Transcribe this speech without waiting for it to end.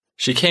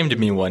She came to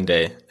me one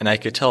day, and I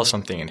could tell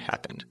something had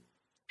happened.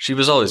 She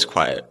was always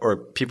quiet, or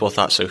people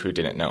thought so who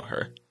didn't know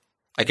her.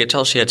 I could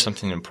tell she had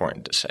something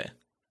important to say.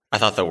 I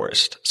thought the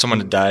worst. Someone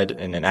had died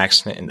in an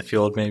accident in the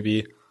field,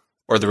 maybe,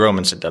 or the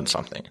Romans had done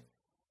something.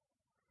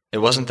 It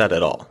wasn't that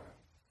at all.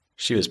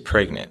 She was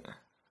pregnant.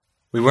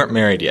 We weren't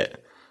married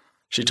yet.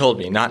 She told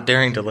me, not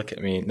daring to look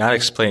at me, not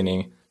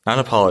explaining, not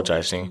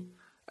apologizing,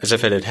 as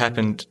if it had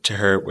happened to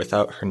her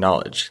without her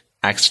knowledge,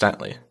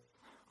 accidentally,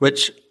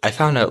 which, I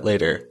found out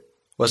later,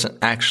 wasn't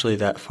actually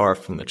that far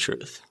from the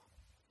truth.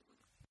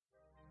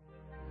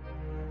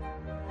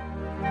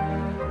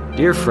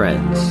 Dear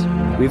friends,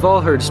 we've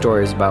all heard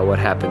stories about what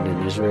happened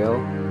in Israel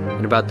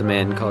and about the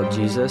man called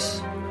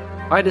Jesus.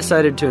 I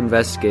decided to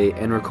investigate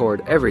and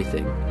record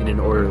everything in an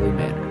orderly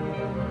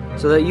manner,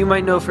 so that you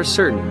might know for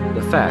certain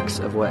the facts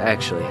of what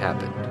actually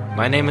happened.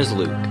 My name is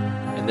Luke,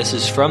 and this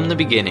is From the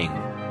Beginning,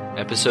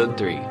 Episode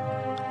 3,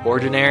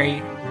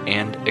 Ordinary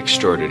and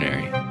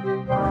Extraordinary.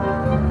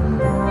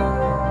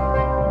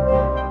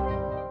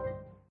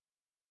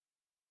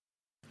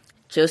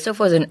 Joseph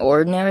was an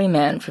ordinary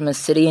man from a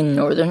city in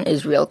northern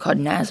Israel called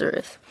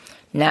Nazareth.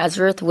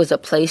 Nazareth was a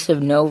place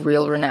of no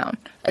real renown,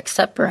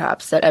 except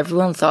perhaps that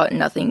everyone thought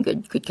nothing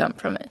good could come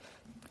from it.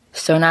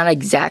 So not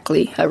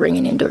exactly a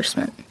ringing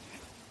endorsement.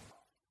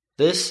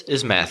 This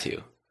is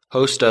Matthew,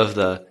 host of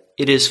the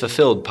It Is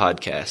Fulfilled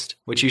podcast,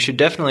 which you should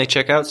definitely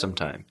check out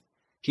sometime.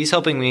 He's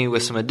helping me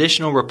with some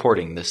additional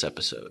reporting this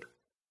episode.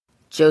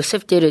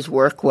 Joseph did his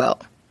work well.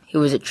 He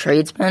was a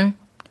tradesman,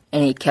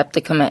 and he kept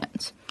the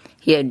commands.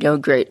 He had no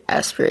great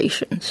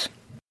aspirations.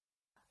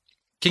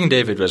 King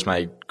David was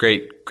my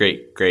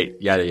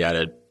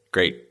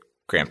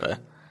great-great-great-yada-yada-great-grandpa.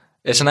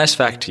 It's a nice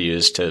fact to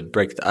use to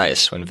break the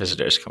ice when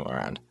visitors come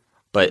around,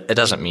 but it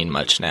doesn't mean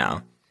much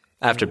now.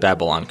 After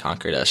Babylon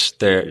conquered us,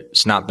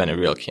 there's not been a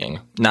real king,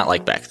 not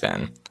like back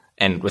then.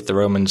 And with the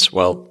Romans,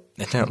 well,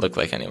 it didn't look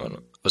like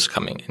anyone was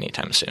coming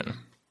anytime soon.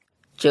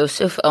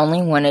 Joseph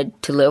only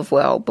wanted to live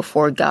well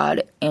before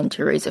God and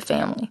to raise a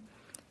family.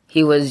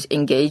 He was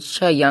engaged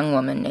to a young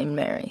woman named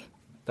Mary.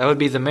 That would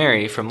be the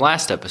Mary from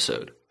last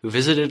episode, who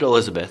visited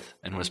Elizabeth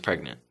and was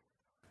pregnant.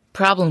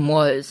 Problem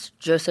was,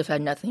 Joseph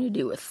had nothing to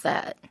do with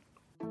that.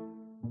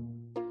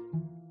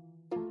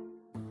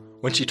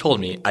 When she told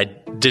me, I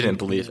didn't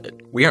believe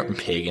it. We aren't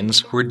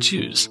pagans, we're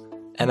Jews.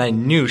 And I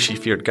knew she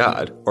feared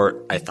God,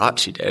 or I thought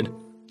she did,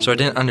 so I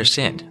didn't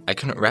understand. I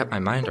couldn't wrap my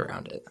mind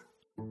around it.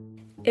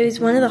 It was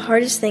one of the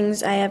hardest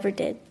things I ever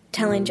did,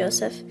 telling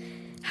Joseph.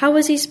 How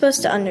was he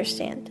supposed to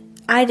understand?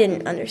 I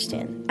didn't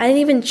understand. I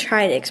didn't even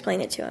try to explain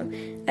it to him.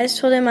 I just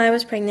told him I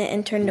was pregnant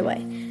and turned away.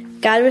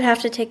 God would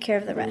have to take care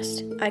of the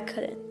rest. I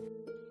couldn't.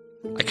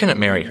 I couldn't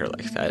marry her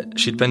like that.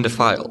 She'd been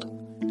defiled.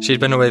 She'd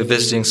been away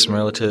visiting some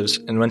relatives,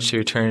 and when she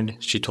returned,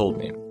 she told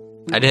me.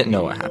 I didn't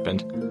know what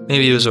happened.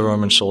 Maybe he was a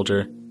Roman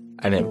soldier.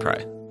 I didn't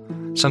pry.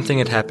 Something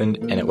had happened,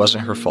 and it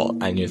wasn't her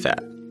fault. I knew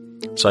that.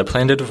 So I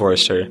planned to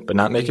divorce her, but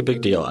not make a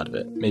big deal out of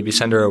it. Maybe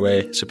send her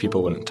away so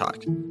people wouldn't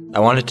talk. I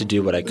wanted to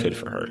do what I could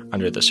for her,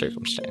 under the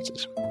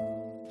circumstances.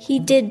 He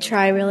did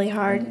try really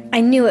hard. I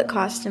knew it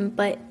cost him,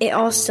 but it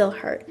all still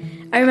hurt.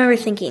 I remember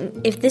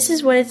thinking, if this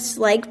is what it's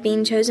like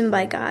being chosen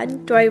by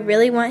God, do I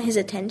really want his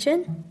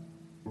attention?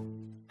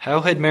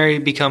 How had Mary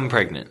become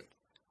pregnant?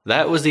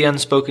 That was the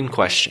unspoken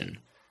question,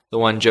 the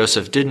one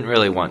Joseph didn't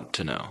really want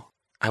to know.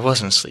 I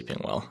wasn't sleeping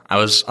well. I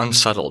was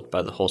unsettled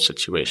by the whole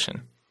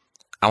situation.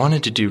 I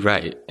wanted to do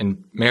right,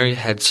 and Mary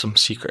had some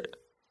secret.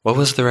 What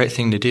was the right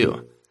thing to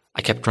do?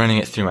 I kept running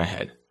it through my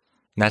head,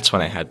 and that's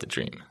when I had the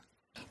dream.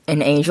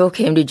 An angel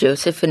came to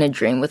Joseph in a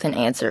dream with an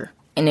answer,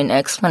 and an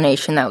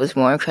explanation that was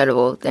more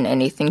incredible than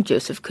anything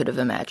Joseph could have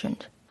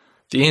imagined.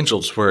 The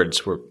angel's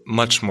words were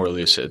much more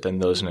lucid than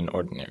those in an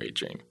ordinary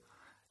dream.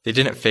 They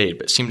didn't fade,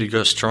 but seemed to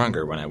grow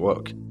stronger when I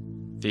woke.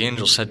 The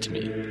angel said to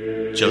me,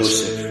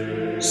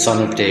 Joseph,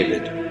 son of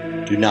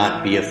David, do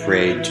not be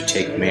afraid to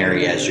take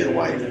Mary as your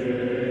wife.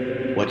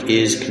 What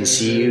is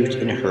conceived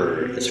in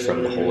her is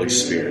from the Holy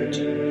Spirit.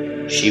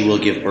 She will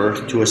give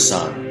birth to a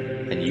son,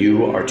 and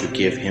you are to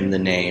give him the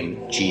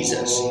name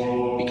Jesus,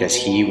 because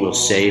he will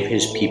save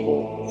his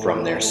people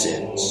from their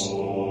sins.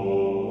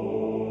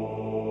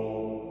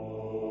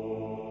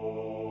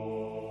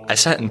 I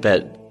sat in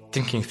bed,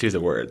 thinking through the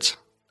words.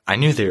 I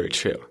knew they were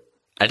true.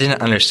 I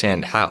didn't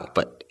understand how,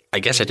 but I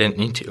guess I didn't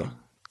need to.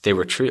 They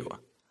were true.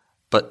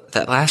 But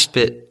that last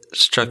bit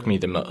struck me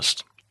the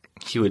most.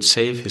 He would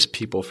save his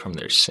people from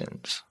their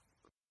sins.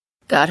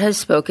 God had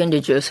spoken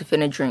to Joseph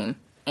in a dream,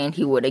 and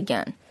he would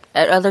again,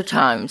 at other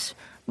times,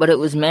 but it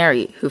was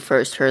Mary who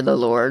first heard the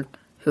Lord,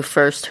 who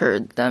first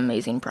heard the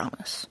amazing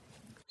promise.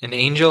 An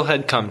angel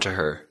had come to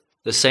her,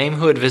 the same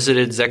who had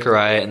visited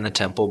Zechariah in the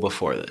temple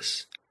before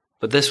this.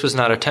 But this was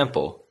not a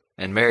temple,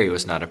 and Mary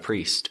was not a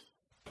priest.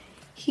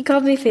 He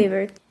called me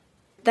favored.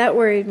 That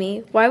worried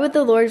me. Why would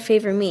the Lord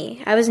favor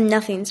me? I was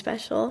nothing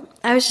special.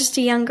 I was just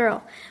a young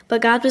girl.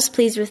 But God was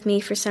pleased with me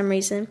for some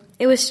reason.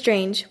 It was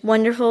strange,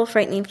 wonderful,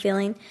 frightening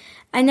feeling.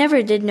 I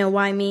never did know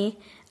why me.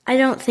 I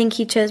don't think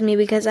he chose me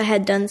because I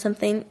had done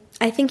something.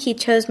 I think he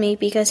chose me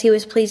because he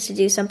was pleased to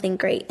do something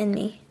great in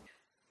me.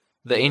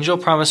 The angel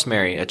promised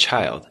Mary a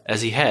child,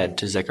 as he had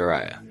to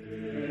Zechariah.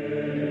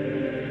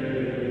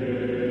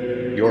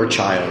 Your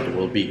child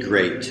will be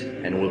great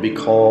and will be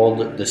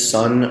called the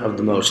Son of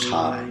the Most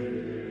High.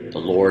 The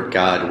Lord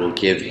God will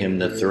give him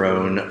the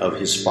throne of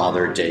his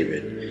father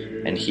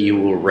David, and he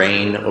will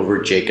reign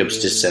over Jacob's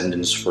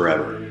descendants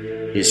forever.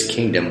 His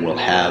kingdom will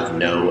have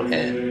no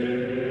end.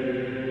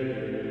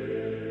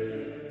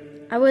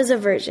 I was a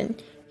virgin.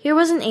 Here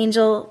was an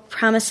angel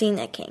promising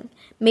a king,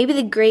 maybe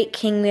the great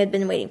king we had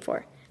been waiting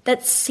for.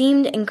 That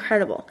seemed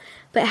incredible.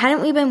 But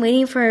hadn't we been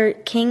waiting for a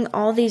king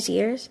all these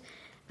years?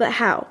 But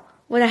how?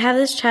 Would I have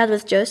this child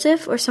with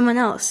Joseph or someone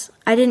else?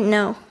 I didn't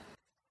know.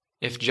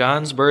 If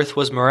John's birth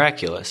was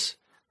miraculous,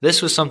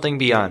 this was something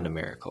beyond a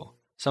miracle,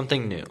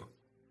 something new.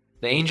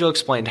 The angel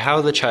explained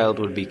how the child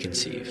would be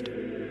conceived.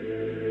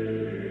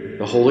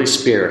 The Holy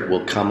Spirit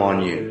will come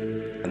on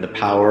you, and the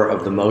power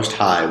of the Most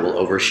High will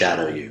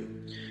overshadow you.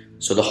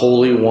 So the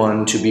Holy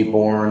One to be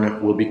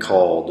born will be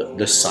called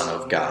the Son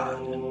of God.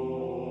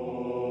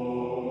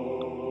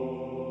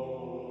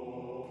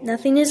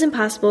 Nothing is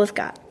impossible with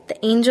God.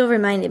 The angel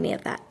reminded me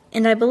of that,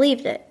 and I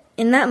believed it.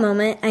 In that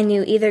moment, I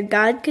knew either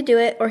God could do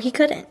it or he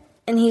couldn't,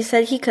 and he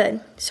said he could,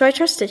 so I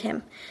trusted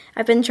him.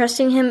 I've been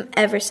trusting him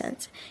ever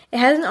since. It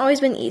hasn't always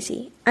been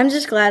easy. I'm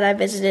just glad I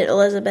visited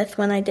Elizabeth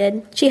when I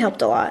did. She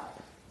helped a lot.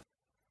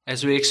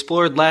 As we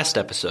explored last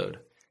episode,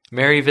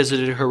 Mary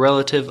visited her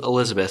relative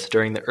Elizabeth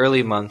during the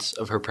early months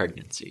of her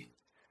pregnancy.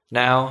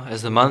 Now,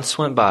 as the months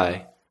went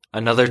by,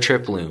 another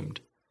trip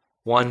loomed,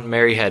 one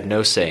Mary had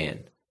no say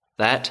in.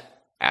 That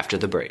after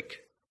the break.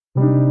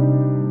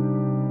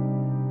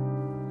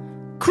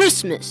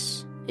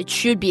 Christmas. It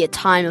should be a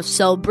time of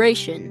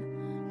celebration,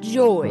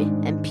 joy,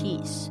 and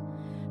peace.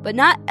 But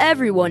not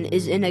everyone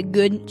is in a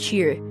good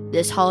cheer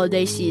this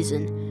holiday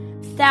season.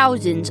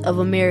 Thousands of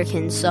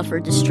Americans suffer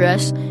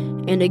distress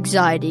and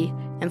anxiety,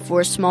 and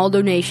for a small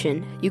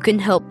donation, you can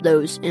help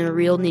those in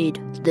real need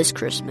this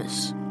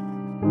Christmas.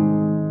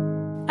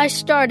 I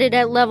started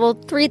at level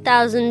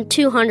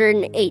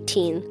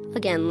 3,218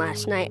 again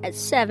last night at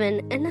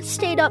 7, and I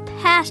stayed up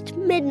past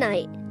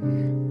midnight.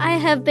 I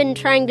have been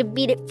trying to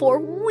beat it for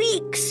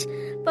weeks,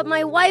 but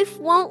my wife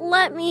won't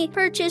let me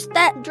purchase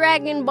that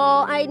Dragon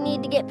Ball. I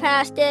need to get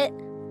past it.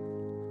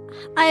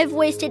 I have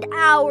wasted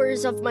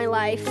hours of my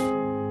life.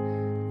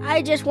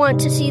 I just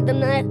want to see the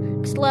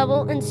next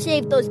level and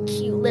save those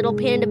cute little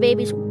panda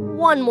babies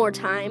one more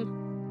time.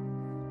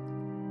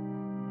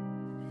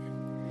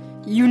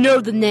 You know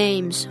the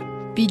names: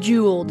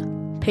 Bejeweled,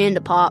 Panda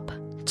Pop,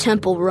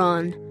 Temple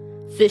Run,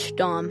 Fish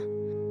Dom,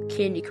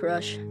 Candy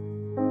Crush.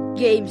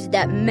 Games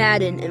that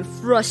madden and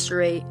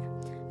frustrate.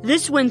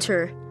 This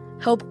winter,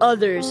 help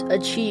others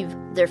achieve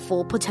their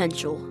full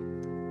potential.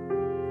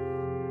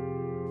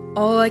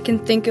 All I can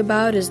think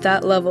about is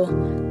that level,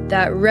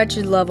 that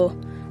wretched level,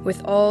 with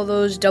all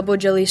those double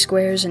jelly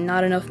squares and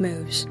not enough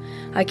moves.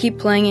 I keep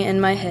playing it in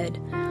my head.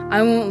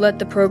 I won't let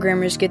the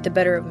programmers get the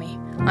better of me.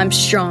 I'm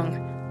strong.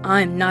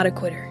 I'm not a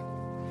quitter.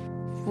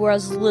 For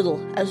as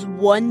little as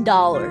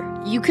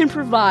 $1, you can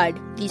provide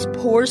these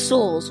poor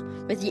souls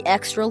with the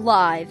extra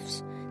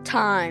lives,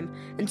 time,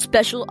 and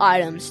special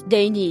items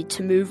they need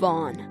to move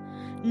on.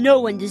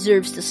 No one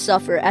deserves to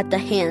suffer at the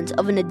hands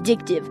of an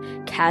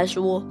addictive,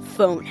 casual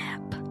phone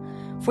app.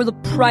 For the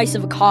price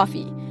of a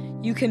coffee,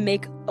 you can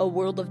make a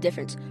world of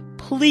difference.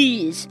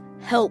 Please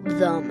help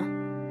them.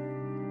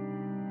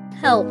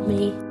 Help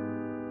me.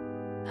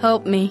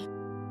 Help me.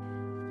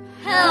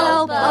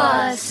 Help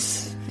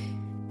us.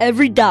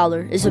 Every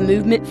dollar is a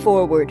movement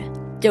forward.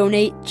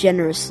 Donate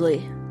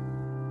generously.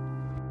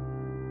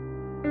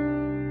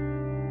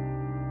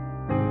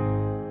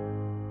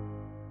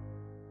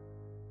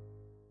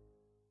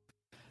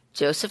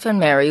 Joseph and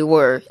Mary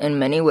were, in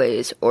many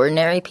ways,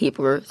 ordinary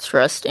people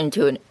thrust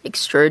into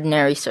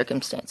extraordinary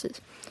circumstances.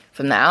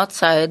 From the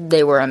outside,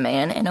 they were a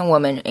man and a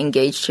woman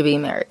engaged to be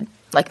married,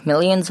 like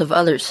millions of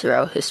others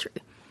throughout history.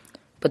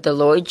 But the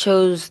Lord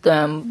chose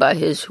them by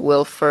his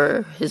will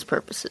for his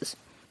purposes.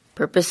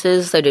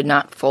 Purposes they did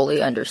not fully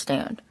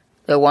understand.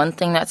 The one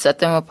thing that set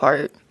them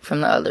apart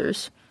from the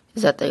others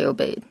is that they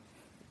obeyed.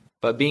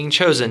 But being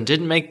chosen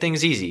didn't make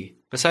things easy.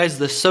 Besides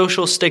the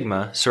social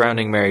stigma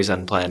surrounding Mary's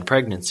unplanned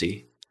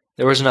pregnancy,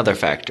 there was another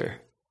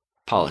factor: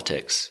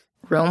 politics.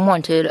 Rome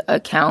wanted a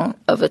count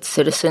of its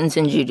citizens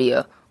in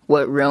Judea.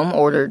 What Rome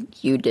ordered,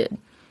 you did.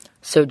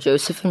 So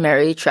Joseph and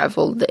Mary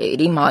traveled the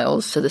 80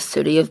 miles to the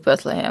city of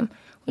Bethlehem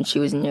when she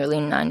was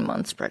nearly 9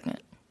 months pregnant.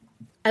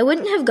 I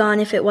wouldn't have gone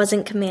if it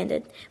wasn't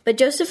commanded, but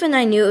Joseph and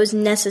I knew it was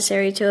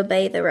necessary to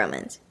obey the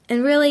Romans.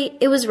 And really,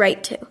 it was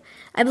right to.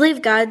 I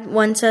believe God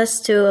wants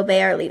us to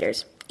obey our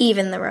leaders,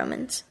 even the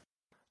Romans.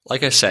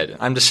 Like I said,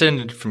 I'm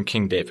descended from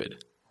King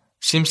David.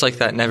 Seems like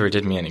that never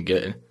did me any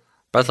good.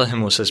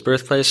 Bethlehem was his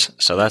birthplace,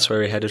 so that's where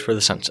we headed for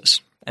the census.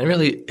 And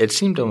really, it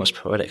seemed almost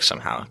poetic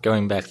somehow,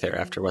 going back there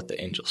after what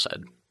the angel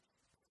said.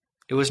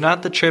 It was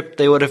not the trip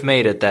they would have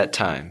made at that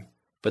time,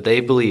 but they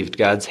believed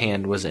God's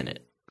hand was in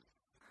it.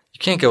 You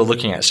can't go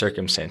looking at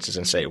circumstances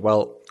and say,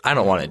 well, I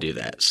don't want to do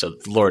that, so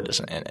the Lord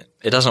isn't in it.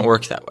 It doesn't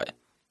work that way.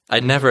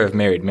 I'd never have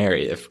married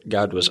Mary if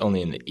God was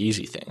only in the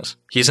easy things.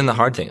 He's in the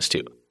hard things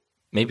too.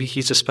 Maybe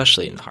he's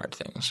especially in the hard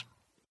things.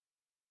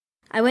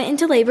 I went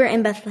into labor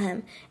in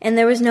Bethlehem, and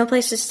there was no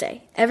place to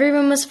stay. Every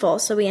room was full,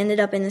 so we ended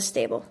up in a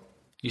stable.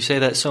 You say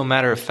that so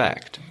matter of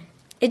fact.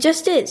 It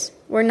just is.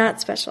 We're not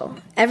special.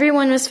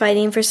 Everyone was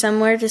fighting for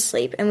somewhere to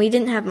sleep, and we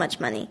didn't have much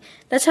money.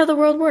 That's how the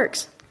world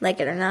works, like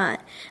it or not.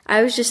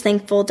 I was just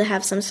thankful to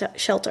have some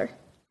shelter.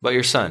 But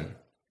your son,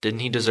 didn't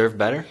he deserve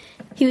better?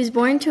 He was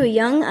born to a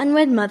young,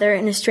 unwed mother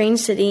in a strange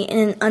city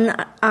in an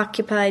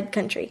unoccupied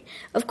country.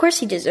 Of course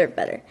he deserved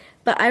better.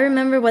 But I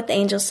remember what the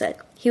angel said.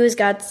 He was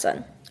God's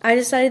son. I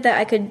decided that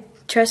I could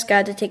trust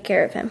God to take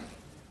care of him.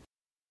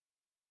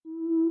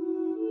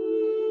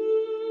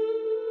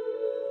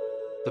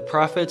 The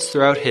prophets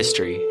throughout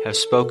history have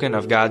spoken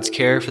of God's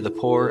care for the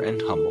poor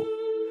and humble.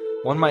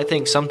 One might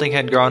think something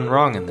had gone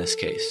wrong in this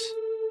case.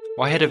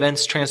 Why had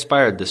events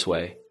transpired this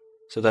way,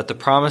 so that the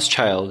promised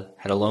child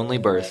had a lonely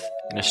birth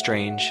in a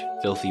strange,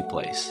 filthy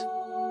place?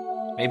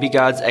 Maybe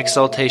God's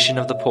exaltation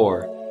of the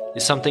poor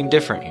is something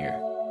different here.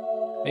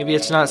 Maybe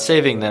it's not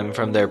saving them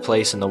from their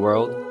place in the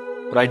world,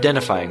 but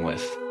identifying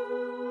with,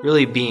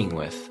 really being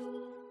with,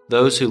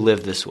 those who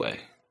live this way.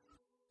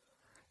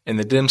 In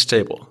the dim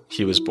stable,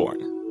 he was born.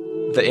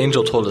 The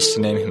angel told us to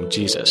name him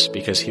Jesus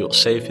because he will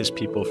save his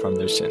people from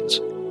their sins.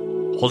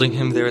 Holding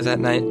him there that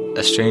night,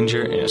 a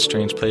stranger in a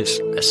strange place,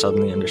 I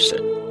suddenly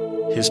understood.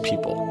 His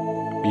people.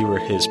 We were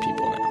his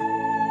people now.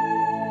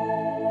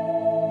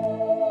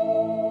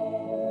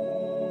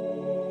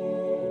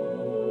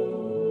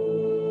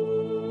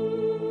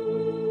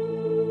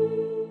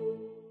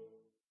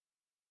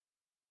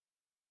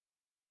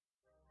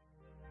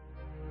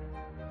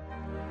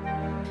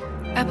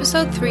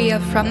 Episode 3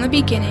 of From the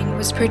Beginning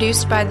was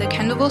produced by the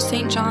Kendallville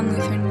St. John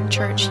Lutheran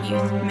Church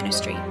Youth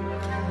Ministry.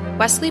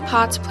 Wesley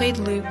Potts played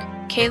Luke,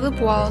 Caleb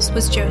Walls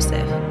was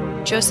Joseph,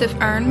 Joseph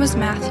Earn was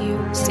Matthew,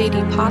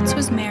 Sadie Potts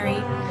was Mary,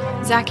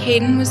 Zach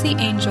Hayden was the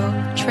angel,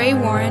 Trey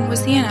Warren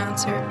was the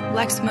announcer,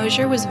 Lex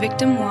Mosier was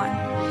victim 1,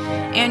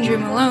 Andrew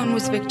Malone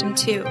was victim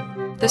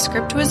 2. The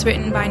script was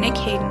written by Nick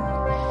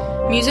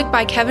Hayden. Music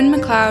by Kevin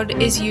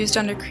MacLeod is used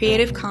under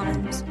Creative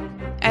Commons.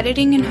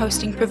 Editing and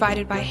hosting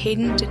provided by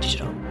Hayden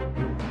Digital.